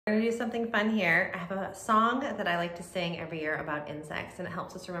We're gonna do something fun here. I have a song that I like to sing every year about insects, and it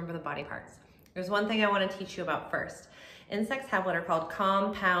helps us remember the body parts. There's one thing I want to teach you about first. Insects have what are called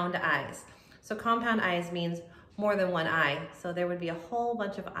compound eyes. So compound eyes means more than one eye. So there would be a whole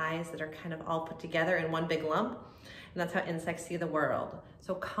bunch of eyes that are kind of all put together in one big lump, and that's how insects see the world.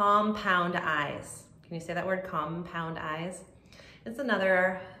 So compound eyes. Can you say that word, compound eyes? It's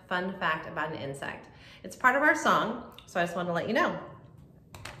another fun fact about an insect. It's part of our song, so I just wanted to let you know.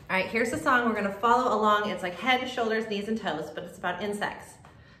 All right, here's the song. We're gonna follow along. It's like head, shoulders, knees, and toes, but it's about insects.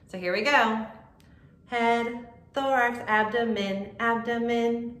 So here we go. Head, thorax, abdomen,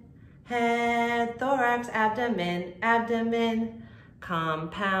 abdomen. Head, thorax, abdomen, abdomen.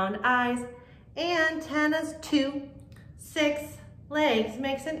 Compound eyes, antennas, 2, 6 legs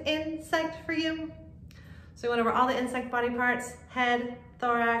makes an insect for you. So we went over all the insect body parts: head,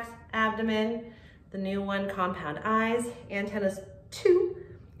 thorax, abdomen. The new one, compound eyes, antennas, 2.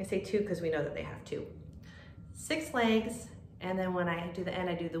 I say 2 because we know that they have 2. 6 legs, and then when I do the end,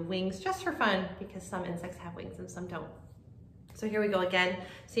 I do the wings just for fun because some insects have wings and some don't. So here we go again.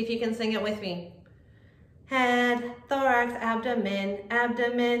 See if you can sing it with me. Head, thorax, abdomen,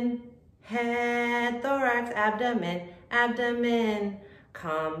 abdomen. Head, thorax, abdomen, abdomen.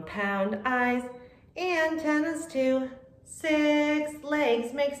 Compound eyes, antennas, 2. 6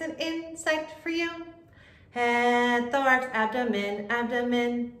 legs makes an insect for you. Head, thorax, abdomen,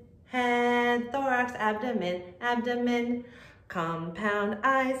 abdomen. Head, thorax, abdomen, abdomen. Compound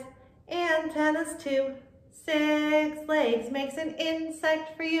eyes, antennas, 2. 6 legs makes an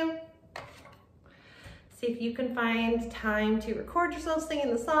insect for you. See if you can find time to record yourself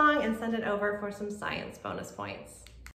singing the song and send it over for some science bonus points.